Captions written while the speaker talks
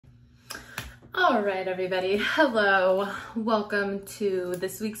All right, everybody. Hello. Welcome to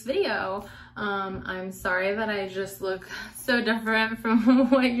this week's video. I'm sorry that I just look so different from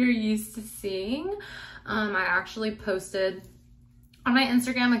what you're used to seeing. I actually posted on my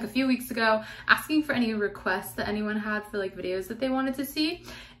Instagram like a few weeks ago asking for any requests that anyone had for like videos that they wanted to see.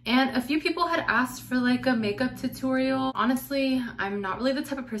 And a few people had asked for like a makeup tutorial. Honestly, I'm not really the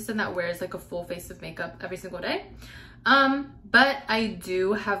type of person that wears like a full face of makeup every single day. But I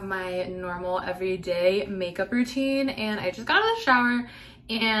do have my normal everyday makeup routine, and I just got out of the shower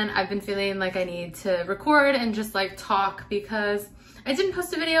and I've been feeling like I need to record and just like talk because I didn't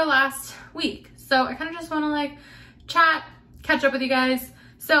post a video last week. So I kind of just want to like chat, catch up with you guys.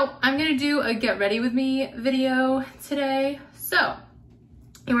 So I'm gonna do a get ready with me video today. So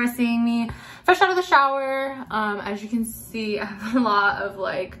you are seeing me fresh out of the shower. As you can see, I have a lot of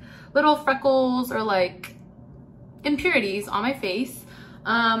like little freckles or like impurities on my face.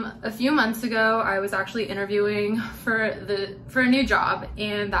 A few months ago, I was actually interviewing for a new job,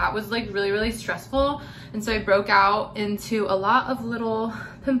 and that was like really stressful. And so I broke out into a lot of little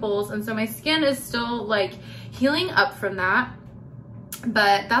pimples, and so my skin is still like healing up from that,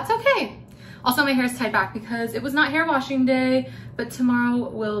 but that's okay. Also, my hair is tied back because it was not hair washing day, but tomorrow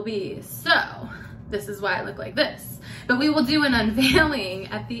will be. So this is why I look like this. But we will do an unveiling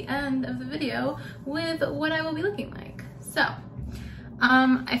at the end of the video with what I will be looking like. So,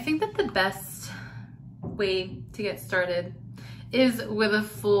 I think that the best way to get started is with a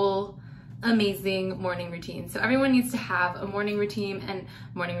full, amazing morning routine. So everyone needs to have a morning routine,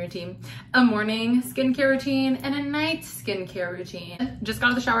 a morning skincare routine, and a night skincare routine. Just got out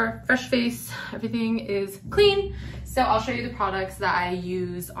of the shower, fresh face, everything is clean. So I'll show you the products that I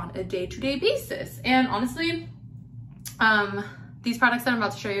use on a day-to-day basis. And honestly, these products that I'm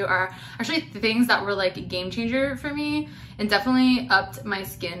about to show you are actually things that were like a game changer for me and definitely upped my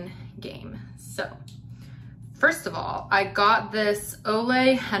skin game. So first of all, I got this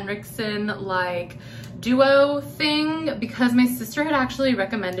Ole Henriksen like duo thing because my sister had actually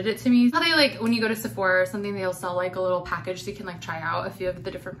recommended it to me. How they like, when you go to Sephora or something, they'll sell like a little package so you can like try out a few of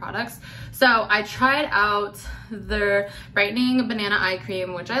the different products. So I tried out their brightening banana eye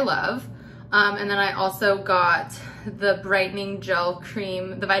cream, which I love. And then I also got the brightening gel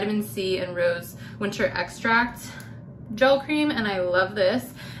cream, the vitamin C and rose winter extract gel cream, and I love this.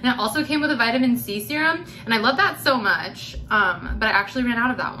 And it also came with a vitamin C serum, and I love that so much, but I actually ran out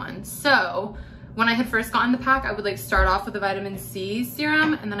of that one. So when I had first gotten the pack, I would like start off with the vitamin C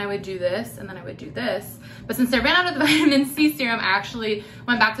serum, and then I would do this, and then I would do this. But since I ran out of the vitamin C serum, I actually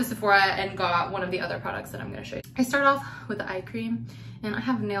went back to Sephora and got one of the other products that I'm gonna show you. I start off with the eye cream, and I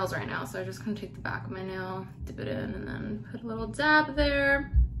have nails right now, so I just gonna take the back of my nail, dip it in, and then put a little dab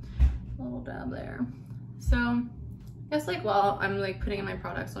there, a little dab there. So I guess like while I'm like putting in my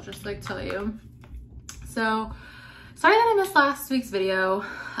products, I'll just like tell you. So sorry that I missed last week's video.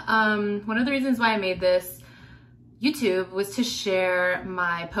 One of the reasons why I made this YouTube was to share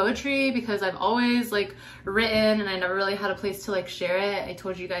my poetry because I've always like written and I never really had a place to like share it. I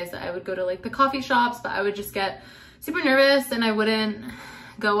told you guys that I would go to like the coffee shops, but I would just get super nervous and I wouldn't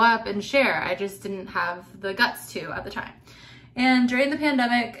go up and share. I just didn't have the guts to at the time. And during the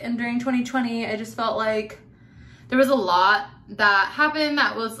pandemic and during 2020, I just felt like there was a lot that happened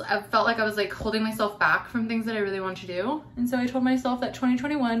that I felt like I was like holding myself back from things that I really wanted to do. And so I told myself that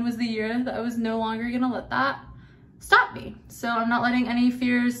 2021 was the year that I was no longer gonna let that stop me. So I'm not letting any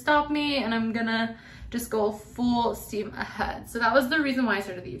fears stop me, and I'm gonna just go full steam ahead. So that was the reason why I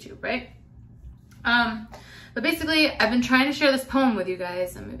started the YouTube, right? But basically, I've been trying to share this poem with you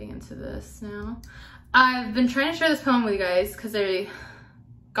guys. I'm moving into this now. I've been trying to share this poem with you guys because I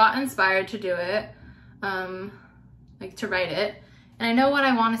got inspired to do it, like to write it. And I know what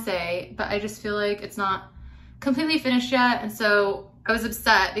I want to say, but I just feel like it's not completely finished yet. And so I was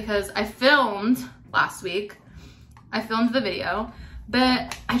upset because I filmed last week. I filmed the video,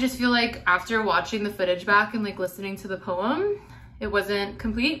 but I just feel like after watching the footage back and like listening to the poem, it wasn't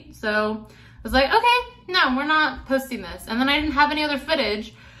complete. So I was like, okay, no, we're not posting this. And then I didn't have any other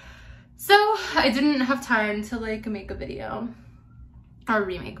footage, so I didn't have time to like make a video or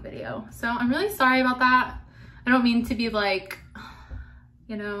remake a video. So I'm really sorry about that. I don't mean to be like,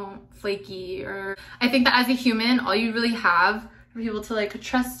 you know, flaky, or I think that as a human, all you really have for people to like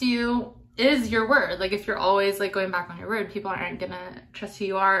trust you is your word. Like if you're always like going back on your word, people aren't gonna trust who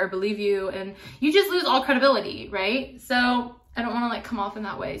you are or believe you, and you just lose all credibility, right? So I don't want to like come off in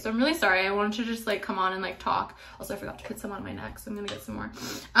that way. So I'm really sorry. I wanted to just like come on and like talk. Also, I forgot to put some on my neck, so I'm gonna get some more.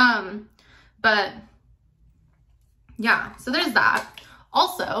 But yeah, so there's that.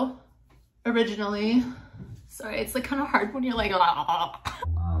 Also, originally, sorry, it's like kind of hard when you're like,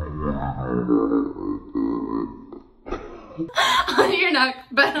 on your neck.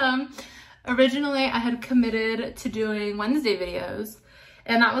 But originally I had committed to doing Wednesday videos,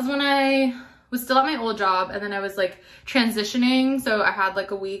 and that was when I was still at my old job, and then I was like transitioning, so I had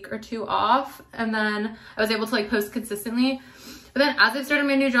like a week or two off, and then I was able to like post consistently. But then as I started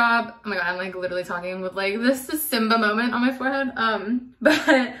my new job, oh my god, I'm like literally talking with like this Simba moment on my forehead.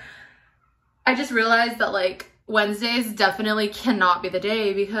 But I just realized that like Wednesdays definitely cannot be the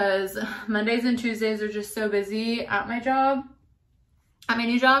day, because Mondays and Tuesdays are just so busy at my job, at my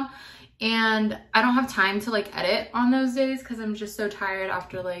new job. And I don't have time to like edit on those days because I'm just so tired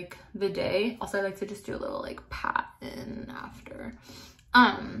after like the day. Also, I like to just do a little like pat in after.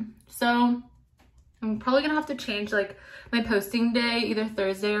 So I'm probably gonna have to change like my posting day, either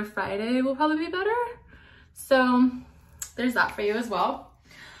Thursday or Friday will probably be better. So there's that for you as well.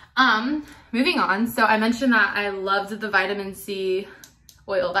 Moving on. So I mentioned that I loved the vitamin C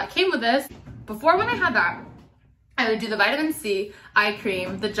oil that came with this. Before, when I had that, I would do the vitamin C eye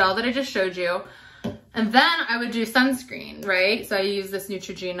cream, the gel that I just showed you, and then I would do sunscreen, right? So I use this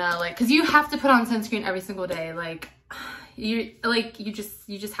Neutrogena, like, cause you have to put on sunscreen every single day. Like you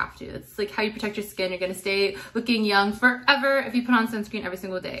just have to. It's like how you protect your skin. You're gonna stay looking young forever if you put on sunscreen every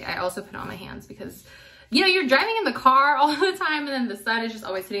single day. I also put it on my hands because, you know, you're driving in the car all the time, and then the sun is just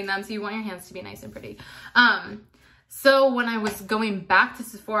always hitting them, so you want your hands to be nice and pretty. So when I was going back to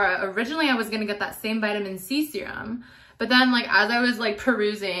Sephora, originally I was gonna get that same vitamin C serum, but then like as I was like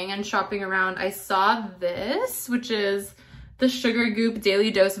perusing and shopping around, I saw this, which is the Sugar Goop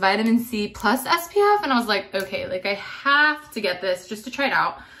Daily Dose Vitamin C Plus SPF, and I was like, okay, like I have to get this just to try it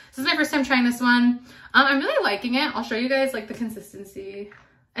out. This is my first time trying this one. I'm really liking it. I'll show you guys like the consistency.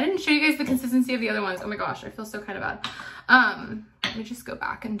 I didn't show you guys the consistency of the other ones. Oh my gosh, I feel so kind of bad. Let me just go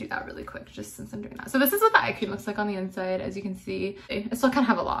back and do that really quick, just since I'm doing that. So this is what the eye cream looks like on the inside, as you can see. I still kind of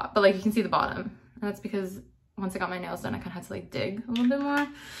have a lot, but like you can see the bottom. And that's because once I got my nails done, I kind of had to like dig a little bit more.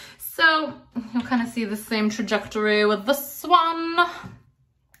 So you'll kind of see the same trajectory with this one.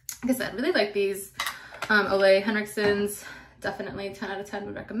 Like I said, really like these. Ole Henriksen's, definitely 10 out of 10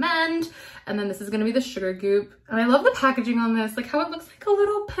 would recommend. And then this is gonna be the Sugar Goop. And I love the packaging on this, like how it looks like a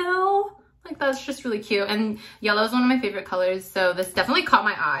little pill. Like that's just really cute. And yellow is one of my favorite colors, so this definitely caught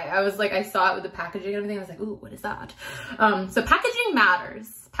my eye. I was like, I saw it with the packaging and everything. I was like, ooh, what is that? So packaging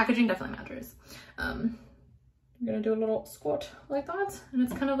matters. Packaging definitely matters. I'm gonna do a little squirt like that. And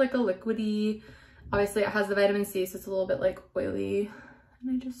it's kind of like a liquidy. Obviously it has the vitamin C, so it's a little bit like oily.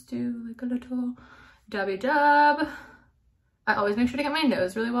 And I just do like a little dabby dab. I always make sure to get my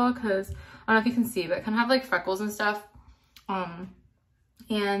nose really well because I don't know if you can see, but I kind of have like freckles and stuff.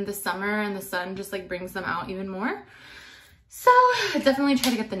 And the summer and the sun just like brings them out even more. So I definitely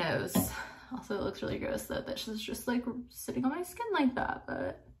try to get the nose. Also, it looks really gross that this is just like sitting on my skin like that.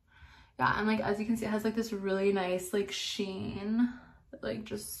 But yeah, and like as you can see, it has like this really nice like sheen that like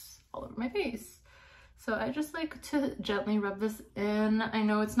just all over my face. So I just like to gently rub this in. I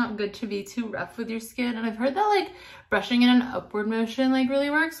know it's not good to be too rough with your skin, and I've heard that like brushing in an upward motion like really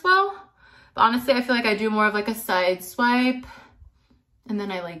works well. But honestly, I feel like I do more of like a side swipe, and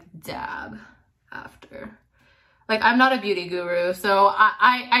then I like dab after. Like I'm not a beauty guru, so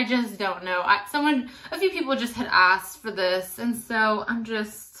I just don't know. A few people just had asked for this, and so I'm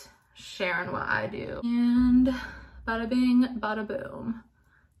just sharing what I do. And bada bing, bada boom.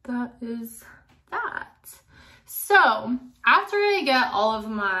 That is that. So after I get all of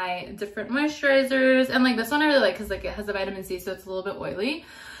my different moisturizers, and like this one I really like because like it has a vitamin C, so it's a little bit oily.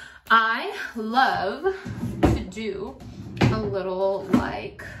 I love to do a little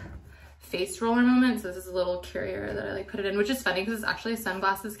like face roller moment. So this is a little carrier that I like put it in, which is funny because it's actually a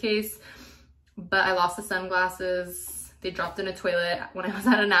sunglasses case, but I lost the sunglasses. They dropped in a toilet when I was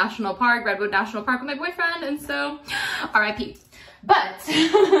at a national park, Redwood National Park, with my boyfriend, and so RIP. But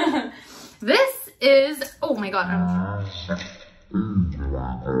this is, oh my god,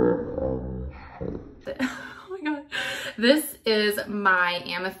 this is my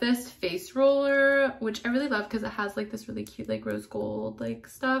Amethyst face roller, which I really love because it has like this really cute like rose gold like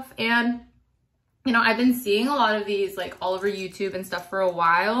stuff. And you know, I've been seeing a lot of these like all over YouTube and stuff for a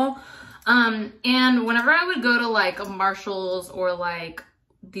while. And whenever I would go to like Marshall's or like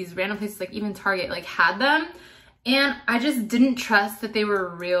these random places, like even Target, like had them, and I just didn't trust that they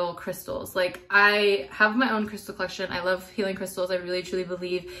were real crystals. Like I have my own crystal collection. I love healing crystals. I really truly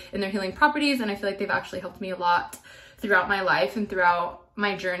believe in their healing properties, and I feel like they've actually helped me a lot throughout my life and throughout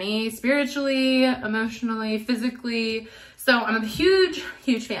my journey, spiritually, emotionally, physically. So I'm a huge,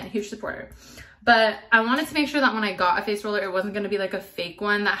 huge fan, huge supporter. But I wanted to make sure that when I got a face roller, it wasn't gonna be like a fake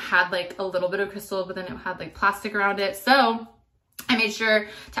one that had like a little bit of crystal, but then it had like plastic around it. So I made sure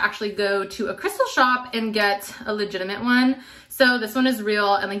to actually go to a crystal shop and get a legitimate one. So this one is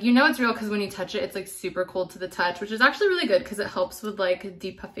real, and like, you know it's real because when you touch it, it's like super cold to the touch, which is actually really good because it helps with like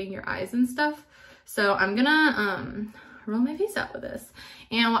depuffing your eyes and stuff. So I'm gonna roll my face out with this.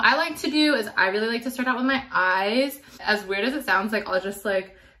 And what I like to do is I really like to start out with my eyes. As weird as it sounds, like I'll just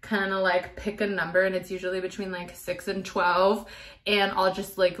like kind of like pick a number, and it's usually between like 6 and 12, and I'll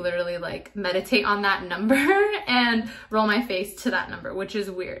just like literally like meditate on that number and roll my face to that number, which is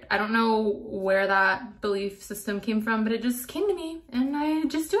weird. I don't know where that belief system came from, but it just came to me and I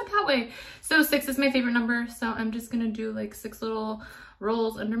just do it that way. So 6 is my favorite number, so I'm just gonna do like 6 little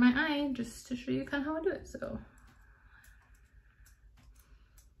rolls under my eye just to show you kind of how I do it. So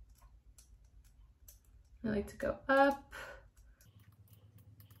I like to go up.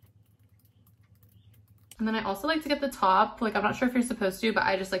 And then I also like to get the top. Like, I'm not sure if you're supposed to, but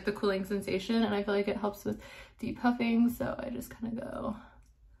I just like the cooling sensation, and I feel like it helps with depuffing. So I just kind of go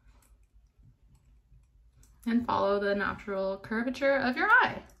and follow the natural curvature of your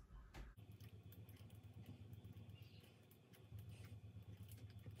eye.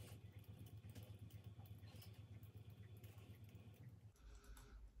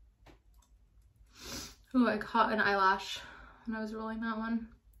 Ooh, I caught an eyelash when I was rolling that one.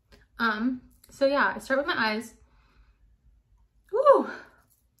 So yeah, I start with my eyes. Ooh.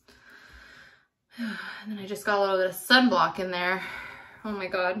 And then I just got a little bit of sunblock in there. Oh my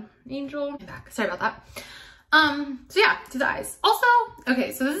God, Angel. I'm back. Sorry about that. So yeah, to the eyes. Also,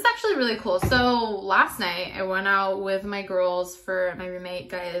 okay, so this is actually really cool. So last night I went out with my girls for my roommate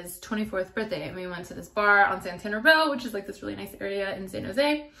Gaia's 24th birthday, and we went to this bar on Santana Row, which is like this really nice area in San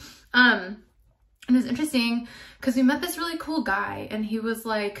Jose. And it's interesting because we met this really cool guy, and he was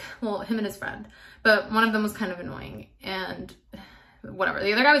like, well, him and his friend, but one of them was kind of annoying, and whatever.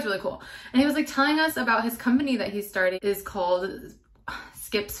 The other guy was really cool. And he was like telling us about his company that he's starting is called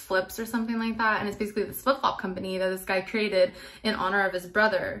Skips Flips or something like that. And it's basically this flip-flop company that this guy created in honor of his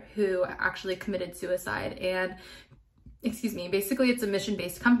brother who actually committed suicide. And excuse me, basically it's a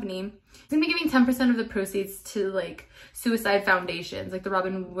mission-based company. He's gonna be giving 10% of the proceeds to like suicide foundations, like the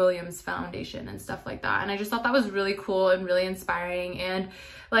Robin Williams Foundation and stuff like that. And I just thought that was really cool and really inspiring. And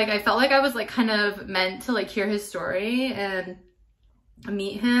like, I felt like I was like kind of meant to like hear his story and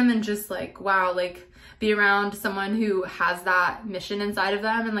meet him and just like, wow, like be around someone who has that mission inside of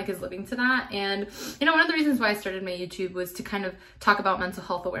them and like is living to that. And you know, one of the reasons why I started my YouTube was to kind of talk about mental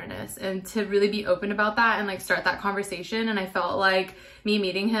health awareness and to really be open about that and like start that conversation. And I felt like me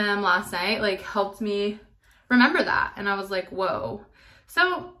meeting him last night like helped me remember that. And I was like, whoa.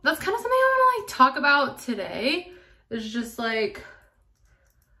 So that's kind of something I want to like talk about today. It's just like,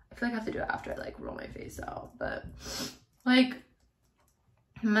 I feel like I have to do it after I like roll my face out, but like,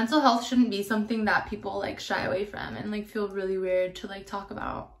 mental health shouldn't be something that people like shy away from and like feel really weird to like talk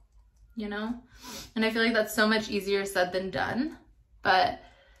about, you know? And I feel like that's so much easier said than done, but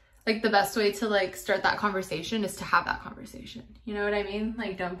like the best way to like start that conversation is to have that conversation. You know what I mean?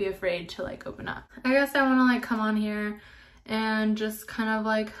 Like, don't be afraid to like open up. I guess I want to like come on here and just kind of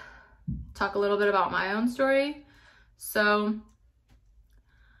like talk a little bit about my own story. So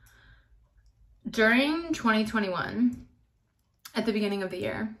during 2021, at the beginning of the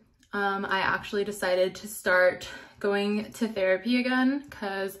year, I actually decided to start going to therapy again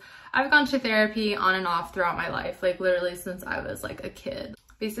because I've gone to therapy on and off throughout my life, like literally since I was like a kid.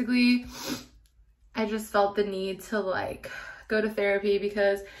 Basically, I just felt the need to like go to therapy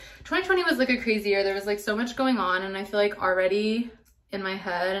because 2020 was like a crazy year. There was like so much going on, and I feel like already in my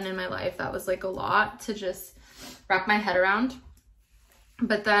head and in my life, that was like a lot to just wrap my head around.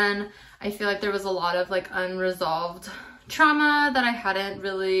 But then I feel like there was a lot of like unresolved trauma that I hadn't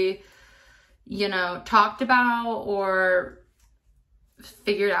really, you know, talked about or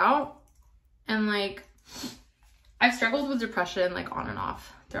figured out. And like, I've struggled with depression like on and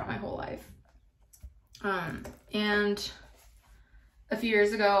off throughout my whole life. And a few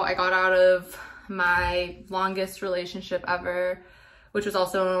years ago, I got out of my longest relationship ever, which was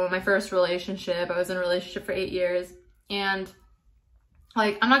also my first relationship. I was in a relationship for 8 years. And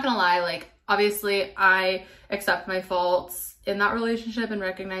like, I'm not gonna lie, like, obviously I accept my faults in that relationship and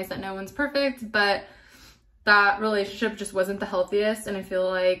recognize that no one's perfect, but that relationship just wasn't the healthiest. And I feel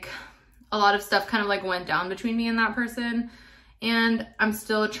like a lot of stuff kind of like went down between me and that person. And I'm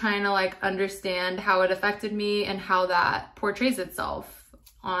still trying to like understand how it affected me and how that portrays itself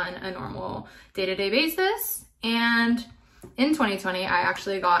on a normal day-to-day basis. And in 2020, I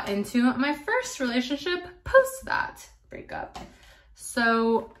actually got into my first relationship post that breakup.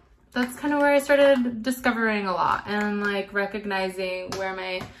 So that's kind of where I started discovering a lot and like recognizing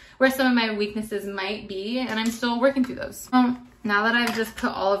where some of my weaknesses might be, and I'm still working through those. now that I've just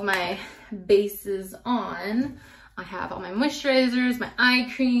put all of my bases on, I have all my moisturizers, my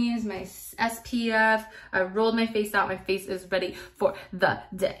eye creams, my SPF. I rolled my face out. My face is ready for the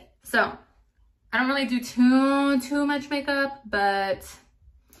day. So I don't really do too much makeup, but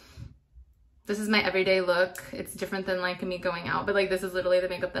this is my everyday look. It's different than like me going out, but like this is literally the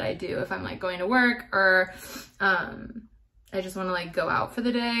makeup that I do if I'm like going to work or I just want to like go out for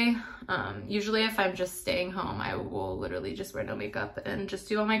the day. Usually if I'm just staying home, I will literally just wear no makeup and just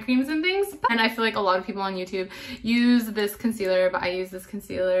do all my creams and things. And I feel like a lot of people on YouTube use this concealer, but I use this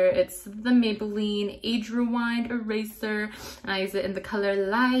concealer. It's the Maybelline Age Rewind Eraser, and I use it in the color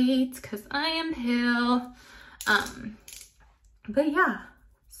Light because I am pale. But yeah,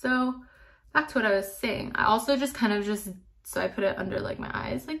 so back to what I was saying. I also just kind of so I put it under like my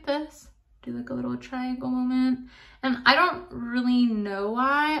eyes like this. Do like a little triangle moment. And I don't really know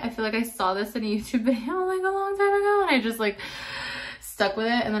why. I feel like I saw this in a YouTube video like a long time ago and I just like stuck with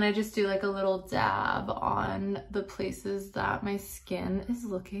it. And then I just do like a little dab on the places that my skin is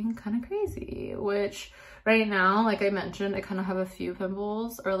looking kind of crazy, which right now, like I mentioned, I kind of have a few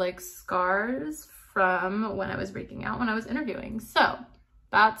pimples or like scars from when I was breaking out when I was interviewing. So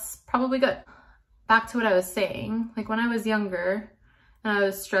that's probably good. Back to what I was saying, like when I was younger, and I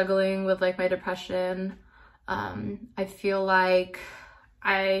was struggling with like my depression. I feel like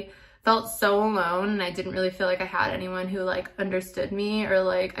I felt so alone and I didn't really feel like I had anyone who like understood me or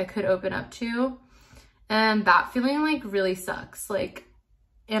like I could open up to. And that feeling like really sucks. Like,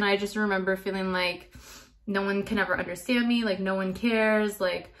 and I just remember feeling like no one can ever understand me. Like no one cares.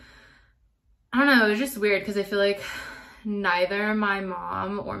 Like, I don't know. It was just weird because I feel like neither my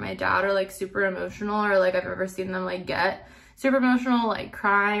mom or my dad are like super emotional or like I've ever seen them like get super emotional, like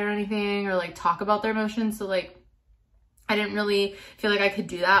cry or anything, or like talk about their emotions. So like, I didn't really feel like I could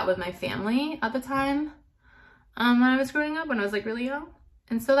do that with my family at the time when I was growing up, when I was like really young.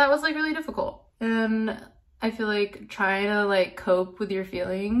 And so that was like really difficult. And I feel like trying to like cope with your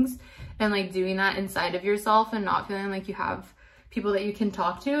feelings and like doing that inside of yourself and not feeling like you have people that you can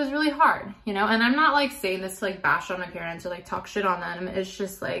talk to is really hard, you know? And I'm not like saying this to like bash on my parents or like talk shit on them. It's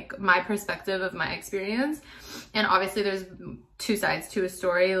just like my perspective of my experience. And obviously there's two sides to a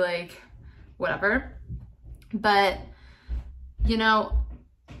story, like whatever. But, you know,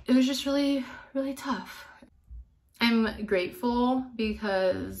 it was just really, really tough. I'm grateful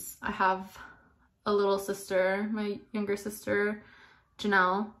because I have a little sister, my younger sister,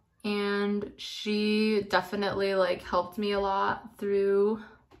 Janelle, and she definitely like helped me a lot through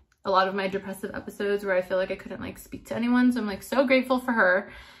a lot of my depressive episodes where I feel like I couldn't like speak to anyone. So I'm like so grateful for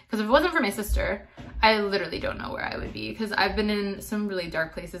her, because if it wasn't for my sister, I literally don't know where I would be, because I've been in some really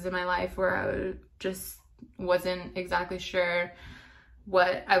dark places in my life where I just wasn't exactly sure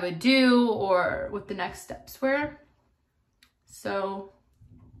what I would do or what the next steps were. So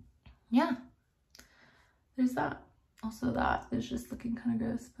yeah, there's that. Also, that is just looking kind of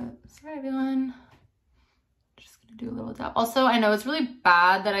gross, but sorry everyone. Just gonna do a little dab. Also, I know it's really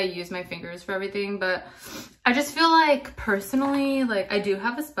bad that I use my fingers for everything, but I just feel like personally, like I do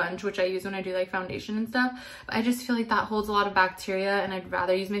have a sponge, which I use when I do like foundation and stuff, but I just feel like that holds a lot of bacteria and I'd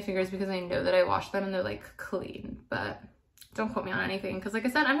rather use my fingers because I know that I wash them and they're like clean. But don't quote me on anything, because like I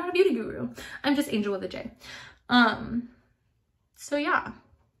said, I'm not a beauty guru. I'm just Angel with a J. So yeah.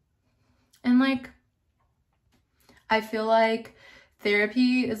 And like, I feel like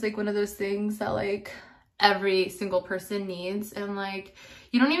therapy is like one of those things that like every single person needs. And like,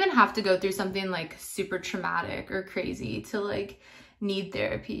 you don't even have to go through something like super traumatic or crazy to like need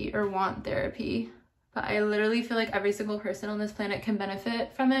therapy or want therapy. But I literally feel like every single person on this planet can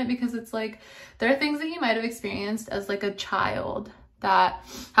benefit from it, because it's like, there are things that you might have experienced as like a child that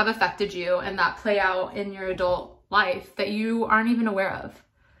have affected you and that play out in your adult life that you aren't even aware of,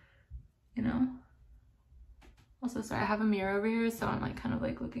 you know? Also, sorry, I have a mirror over here, so I'm like kind of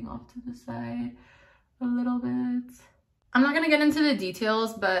like looking off to the side a little bit. I'm not gonna get into the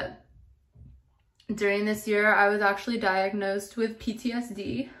details, but during this year, I was actually diagnosed with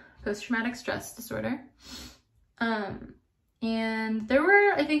PTSD, post-traumatic stress disorder. And there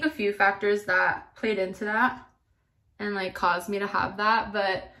were, I think, a few factors that played into that and like caused me to have that.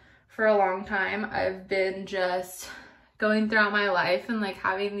 But for a long time, I've been just going throughout my life and like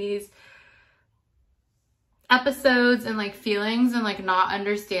having these episodes and like feelings and like not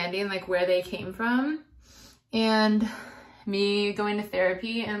understanding like where they came from. And me going to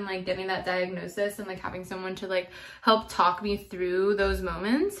therapy and like getting that diagnosis and like having someone to like help talk me through those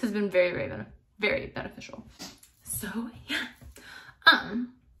moments has been very, very, very beneficial. So yeah,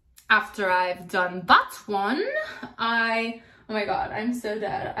 after I've done that one, I Oh my god, I'm so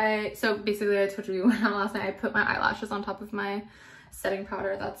dead. So basically I told you we went out last night. I put my eyelashes on top of my setting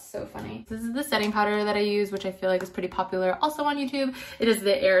powder. That's so funny. This is the setting powder that I use, which I feel like is pretty popular also on YouTube. It is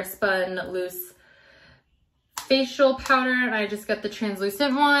the Airspun Loose Facial Powder, and I just get the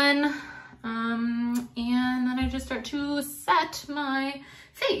translucent one. And then I just start to set my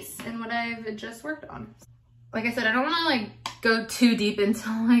face and what I've just worked on. Like I said, I don't want to like go too deep into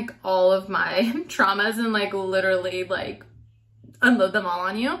like all of my traumas and like literally like unload them all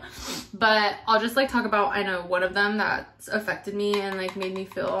on you, but I'll just like talk about, I know, one of them that's affected me and like made me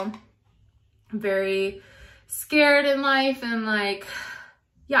feel very scared in life, and like,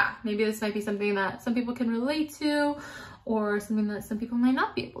 yeah, maybe this might be something that some people can relate to, or something that some people might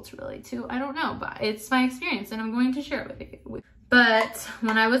not be able to relate to. I don't know, but it's my experience and I'm going to share it with you. But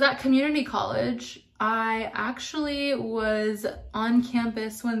when I was at community college, I actually was on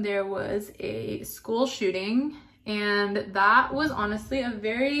campus when there was a school shooting, and that was honestly a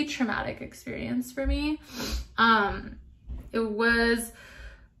very traumatic experience for me. It was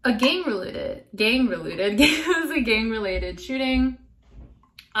a gang-related shooting.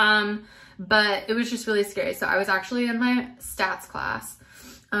 But it was just really scary. So I was actually in my stats class,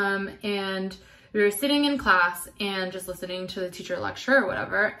 and we were sitting in class and just listening to the teacher lecture or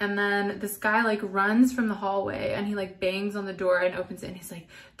whatever. And then this guy like runs from the hallway and he like bangs on the door and opens it. And he's like,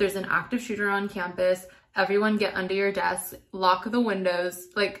 "There's an active shooter on campus. Everyone get under your desks, lock the windows,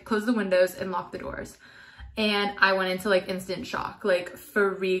 like close the windows and lock the doors." And I went into like instant shock, like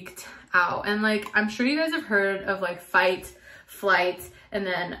freaked out. And like, I'm sure you guys have heard of like fight, flight, and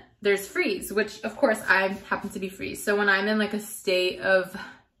then there's freeze, which of course I happen to be freeze. So when I'm in like a state of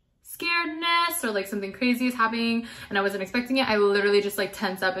scaredness or like something crazy is happening and I wasn't expecting it, I literally just like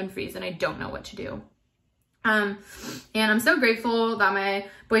tense up and freeze and I don't know what to do. And I'm so grateful that my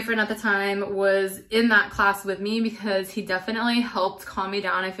boyfriend at the time was in that class with me, because he definitely helped calm me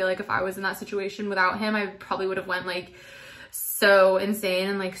down. I feel like if I was in that situation without him, I probably would have went like so insane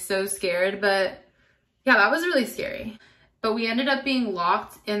and like so scared. But yeah, that was really scary. But we ended up being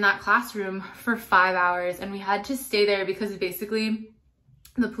locked in that classroom for 5 hours, and we had to stay there because basically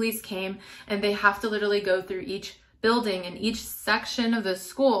the police came and they have to literally go through each building and each section of the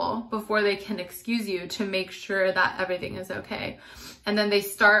school before they can excuse you to make sure that everything is okay. And then they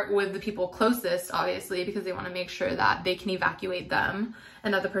start with the people closest, obviously, because they want to make sure that they can evacuate them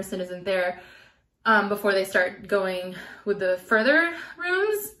and that the person isn't there, before they start going with the further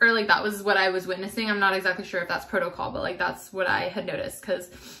rooms, or like that was what I was witnessing. I'm not exactly sure if that's protocol, but like that's what I had noticed,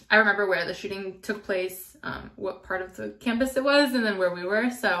 because I remember where the shooting took place, what part of the campus it was, and then where we were.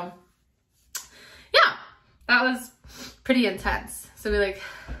 So yeah, that was pretty intense. So we like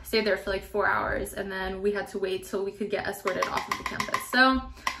stayed there for like 4 hours, and then we had to wait till we could get escorted off of the campus. So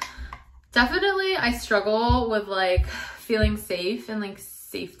definitely I struggle with like feeling safe and like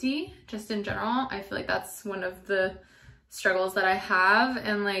safety just in general. I feel like that's one of the struggles that I have.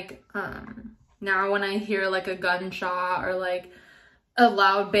 And like now when I hear like a gunshot or like a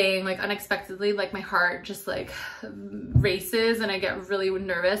loud bang, like unexpectedly, like my heart just like races and I get really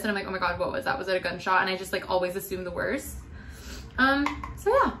nervous and I'm like, oh my god, what was that? Was it a gunshot? And I just like always assume the worst. So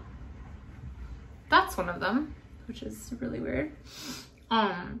yeah, that's one of them, which is really weird.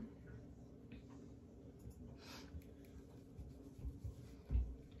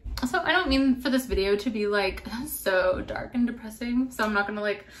 So I don't mean for this video to be like so dark and depressing, so I'm not gonna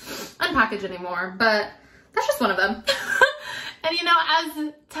like unpackage anymore, but that's just one of them. And you know,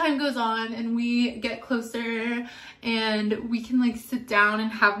 as time goes on and we get closer and we can like sit down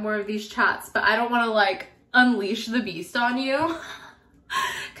and have more of these chats, but I don't want to like unleash the beast on you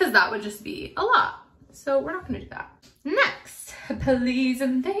because that would just be a lot. So we're not gonna do that. Next, please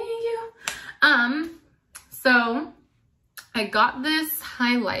and thank you. So I got this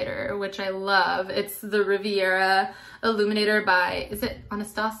highlighter, which I love. It's the Riviera Illuminator by, is it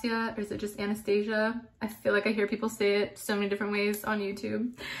Anastasia or is it just Anastasia? I feel like I hear people say it so many different ways on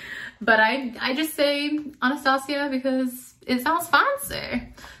YouTube. But I just say Anastasia because it sounds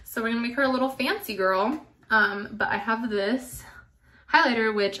fancy. So we're gonna make her a little fancy girl. But I have this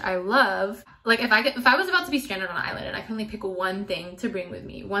highlighter, which I love. Like if I was about to be stranded on an island and I can only pick one thing to bring with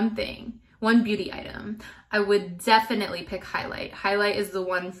me, one thing, one beauty item, I would definitely pick highlight. Highlight is the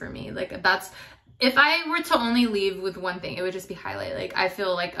one for me. Like that's, if I were to only leave with one thing, it would just be highlight. Like I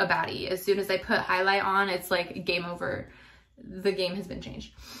feel like a baddie. As soon as I put highlight on, it's like game over. The game has been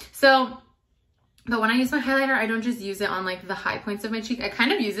changed. So, but when I use my highlighter, I don't just use it on like the high points of my cheek. I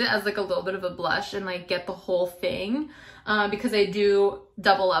kind of use it as like a little bit of a blush and like get the whole thing, because I do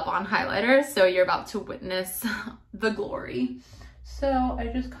double up on highlighter. So you're about to witness the glory. So I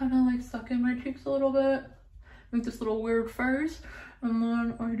just kind of like suck in my cheeks a little bit like this little weird face. And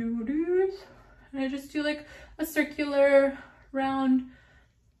then I do these. And I just do like a circular round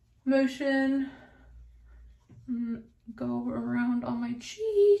motion. And go around on my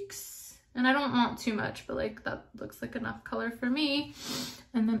cheeks. And I don't want too much, but like that looks like enough color for me.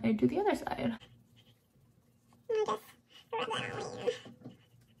 And then I do the other side.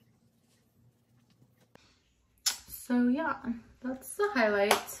 So yeah, that's the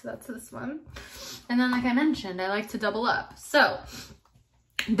highlight. That's this one. And then like I mentioned, I like to double up. So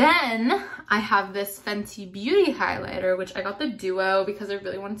then I have this Fenty Beauty highlighter, which I got the duo because I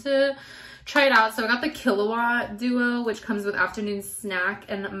really wanted to try it out. So I got the Kilowatt duo, which comes with Afternoon Snack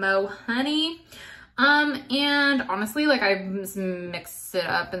and Mo Honey. And honestly, like I mixed it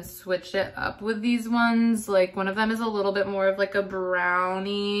up and switched it up with these ones. Like one of them is a little bit more of like a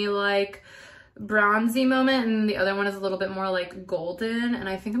brownie, like bronzy moment, and the other one is a little bit more like golden. And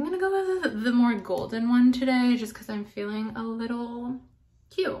I think I'm gonna go with the more golden one today just because I'm feeling a little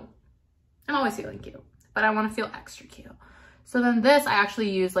cute. I'm always feeling cute, but I want to feel extra cute. So then this, I actually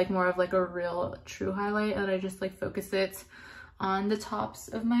use like more of like a real true highlight, and I just like focus it on the tops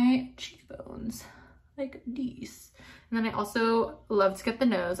of my cheekbones, like these. And then I also love to get the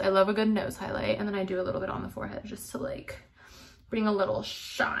nose. I love a good nose highlight. And then I do a little bit on the forehead just to like bring a little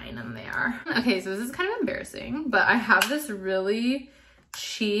shine in there. Okay, so this is kind of embarrassing, but I have this really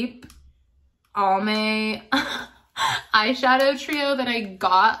cheap Almay eyeshadow trio that I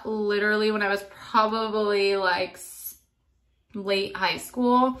got literally when I was probably like late high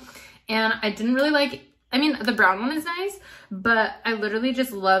school. And I didn't really like, I mean, the brown one is nice, but I literally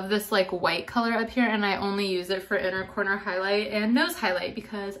just love this like white color up here, and I only use it for inner corner highlight and nose highlight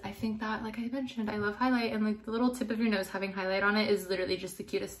because I think that, like I mentioned, I love highlight, and like the little tip of your nose having highlight on it is literally just the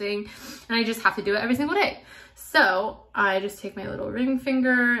cutest thing, and I just have to do it every single day. So I just take my little ring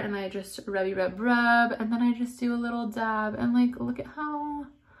finger and I just rub, and then I just do a little dab, and like look at how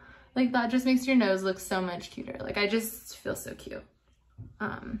like that just makes your nose look so much cuter. Like I just feel so cute.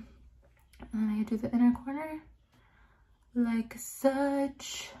 And then I do the inner corner like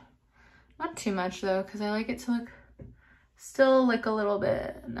such. Not too much though, because I like it to look still like a little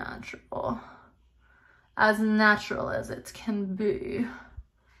bit natural. As natural as it can be.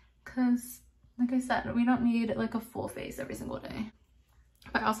 Because like I said, we don't need like a full face every single day.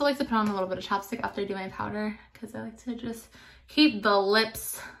 But I also like to put on a little bit of chapstick after I do my powder, because I like to just keep the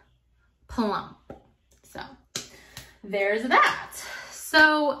lips plump. So there's that.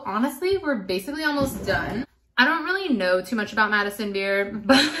 So honestly, we're basically almost done. I don't really know too much about Madison Beer,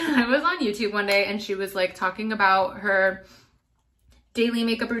 but I was on YouTube one day and she was like talking about her daily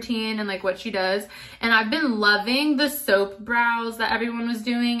makeup routine and like what she does. And I've been loving the soap brows that everyone was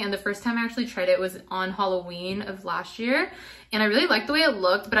doing. And the first time I actually tried it was on Halloween of last year. And I really liked the way it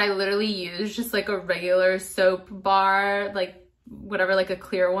looked, but I literally used just like a regular soap bar, like whatever, like a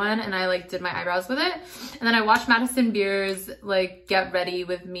clear one, and I like did my eyebrows with it. And then I watched Madison Beer's like get ready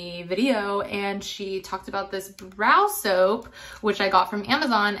with me video, and she talked about this brow soap, which I got from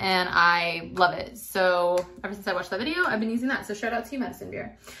Amazon, and I love it. So ever since I watched that video, I've been using that. So shout out to you, Madison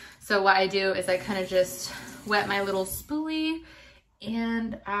Beer. So what I do is I kind of just wet my little spoolie,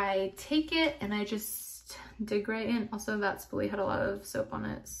 and I take it and I just dig right in. Also, that spoolie had a lot of soap on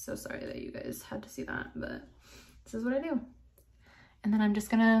it, so sorry that you guys had to see that, but this is what I do. And then I'm just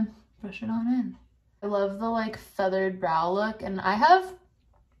gonna brush it on in. I love the like feathered brow look, and I have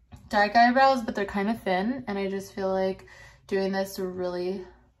dark eyebrows, but they're kind of thin, and I just feel like doing this really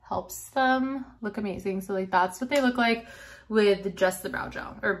helps them look amazing. So like that's what they look like with just the brow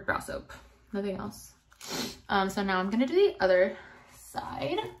gel or brow soap, nothing else. So now I'm gonna do the other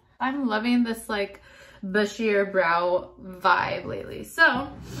side. I'm loving this like bushier brow vibe lately. So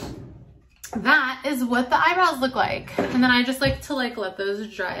that is what the eyebrows look like. And then I just like to like let those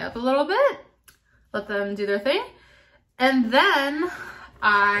dry up a little bit, let them do their thing. And then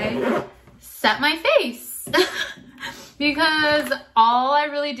I set my face because all I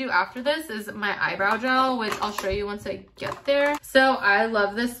really do after this is my eyebrow gel, which I'll show you once I get there. So I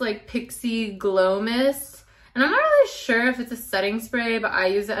love this like Pixie Glow Mist. And I'm not really sure if it's a setting spray, but I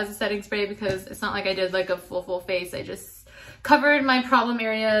use it as a setting spray because it's not like I did like a full face. I just covered my problem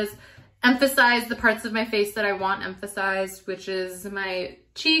areas, emphasize the parts of my face that I want emphasized, which is my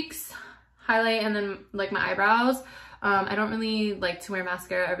cheeks, highlight, and then like my eyebrows. I don't really like to wear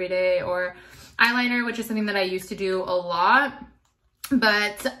mascara every day or eyeliner, which is something that I used to do a lot,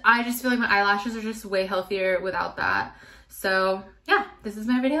 but I just feel like my eyelashes are just way healthier without that. So yeah, this is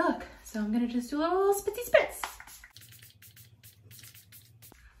my everyday look. So I'm gonna just do a little spritzy spritz.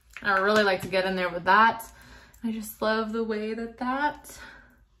 I really like to get in there with that. I just love the way that that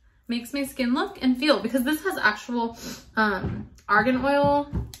makes my skin look and feel, because this has actual argan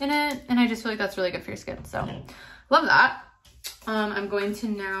oil in it, and I just feel like that's really good for your skin. So love that. I'm going to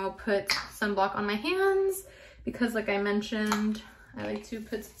now put sunblock on my hands because, like I mentioned, I like to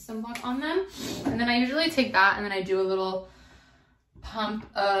put sunblock on them. And then I usually take that and then I do a little pump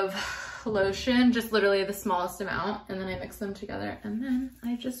of lotion, just literally the smallest amount, and then I mix them together and then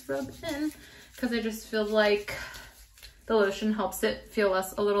I just rub in, because I just feel like the lotion helps it feel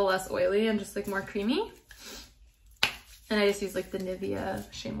a little less oily and just like more creamy. And I just use like the Nivea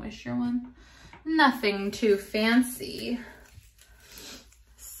Shea Moisture one. Nothing too fancy.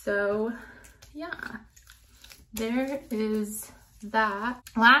 So yeah, there is that.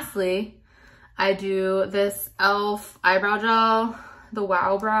 Lastly, I do this e.l.f. eyebrow gel, the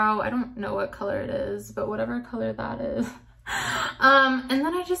Wow Brow. I don't know what color it is, but whatever color that is. And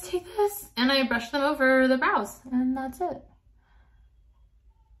then I just take this and I brush them over the brows, and that's it.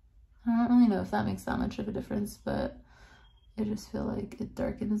 I don't really know if that makes that much of a difference, but I just feel like it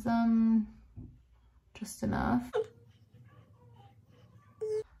darkens them just enough.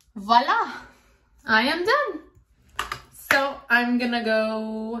 Voila! I am done. So I'm gonna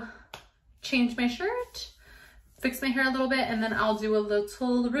go change my shirt, fix my hair a little bit, and then I'll do a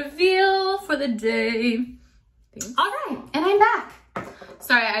little reveal for the day. Thanks. All right, and I'm back.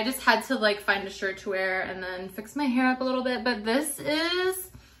 Sorry, I just had to like find a shirt to wear and then fix my hair up a little bit, but this is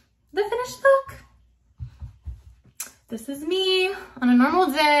the finished look. This is me on a normal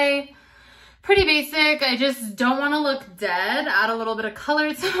day. Pretty basic. I just don't want to look dead. Add a little bit of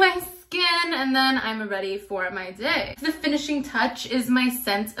color to my skin, and then I'm ready for my day. The finishing touch is my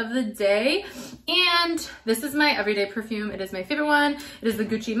scent of the day, and this is my everyday perfume. It is my favorite one. It is the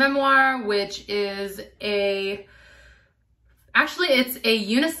Gucci Memoir, which is actually it's a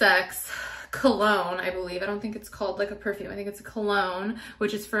unisex cologne, I believe. I don't think it's called like a perfume. I think it's a cologne,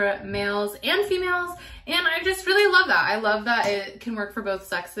 which is for males and females. And I just really love that. I love that it can work for both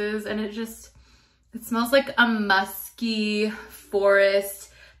sexes, and it smells like a musky forest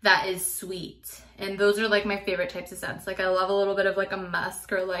that is sweet. And those are like my favorite types of scents. Like I love a little bit of like a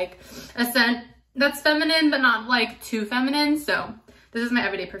musk, or like a scent that's feminine, but not like too feminine. So this is my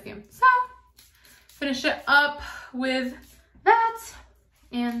everyday perfume. So finish it up with that,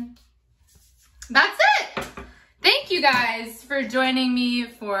 and that's it. Thank you guys for joining me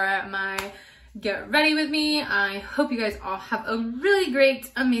for my Get Ready With Me. I hope you guys all have a really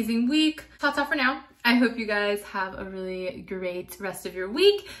great, amazing week. That's all for now. I hope you guys have a really great rest of your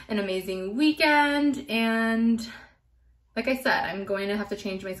week, an amazing weekend, and like I said, I'm going to have to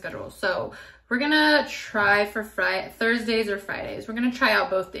change my schedule. So we're gonna try for Thursdays or Fridays. We're gonna try out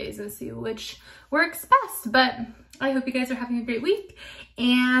both days and see which works best. But I hope you guys are having a great week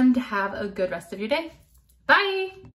and have a good rest of your day. Bye.